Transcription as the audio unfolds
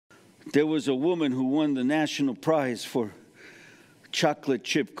There was a woman who won the national prize for chocolate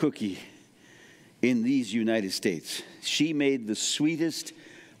chip cookie in these United States. She made the sweetest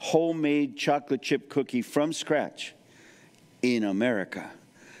homemade chocolate chip cookie from scratch in America.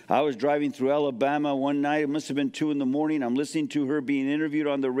 I was driving through Alabama one night. It must have been 2 in the morning. I'm listening to her being interviewed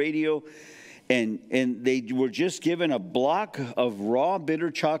on the radio. And they were just given a block of raw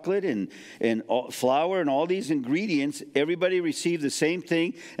bitter chocolate and flour and all these ingredients. Everybody received the same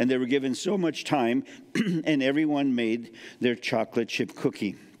thing, and they were given so much time, and everyone made their chocolate chip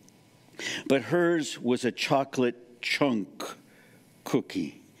cookie. But hers was a chocolate chunk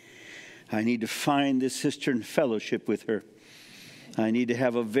cookie. I need to find this sister in fellowship with her. I need to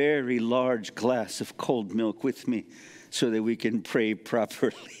have a very large glass of cold milk with me so that we can pray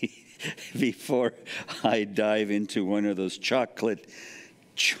properly before I dive into one of those chocolate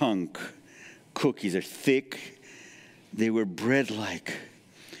chunk cookies. They're thick. They were bread-like.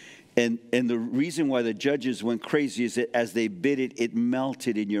 And the reason why the judges went crazy is that as they bit it, it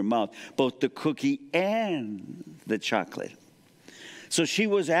melted in your mouth, both the cookie and the chocolate. So she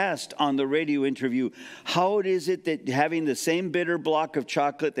was asked on the radio interview, how is it that having the same bitter block of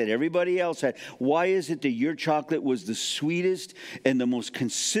chocolate that everybody else had, why is it that your chocolate was the sweetest and the most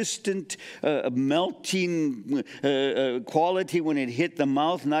consistent melting quality when it hit the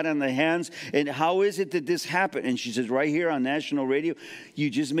mouth, not on the hands? And how is it that this happened? And she says, right here on national radio, you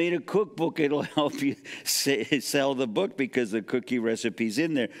just made a cookbook. It'll help you sell the book because the cookie recipe's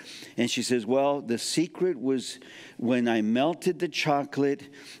in there. And she says, well, the secret was when I melted the chocolate,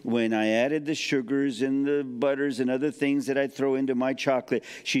 when I added the sugars and the butters and other things that I throw into my chocolate.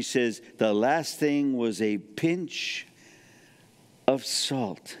 She says, the last thing was a pinch of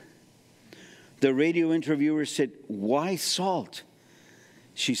salt. The radio interviewer said, why salt?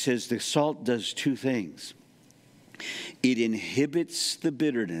 She says, the salt does 2 things. It inhibits the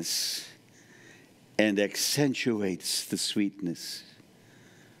bitterness and accentuates the sweetness.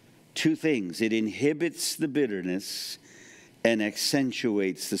 2 things. It inhibits the bitterness and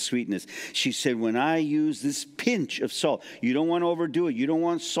accentuates the sweetness. She said, when I use this pinch of salt, you don't want to overdo it. You don't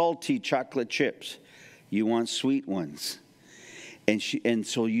want salty chocolate chips. You want sweet ones. And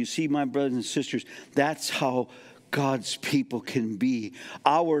so you see, my brothers and sisters, that's how God's people can be.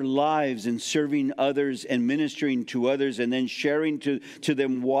 Our lives in serving others and ministering to others and then sharing to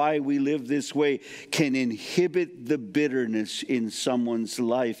them why we live this way can inhibit the bitterness in someone's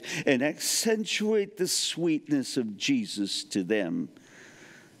life and accentuate the sweetness of Jesus to them.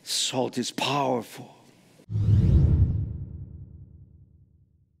 Salt is powerful.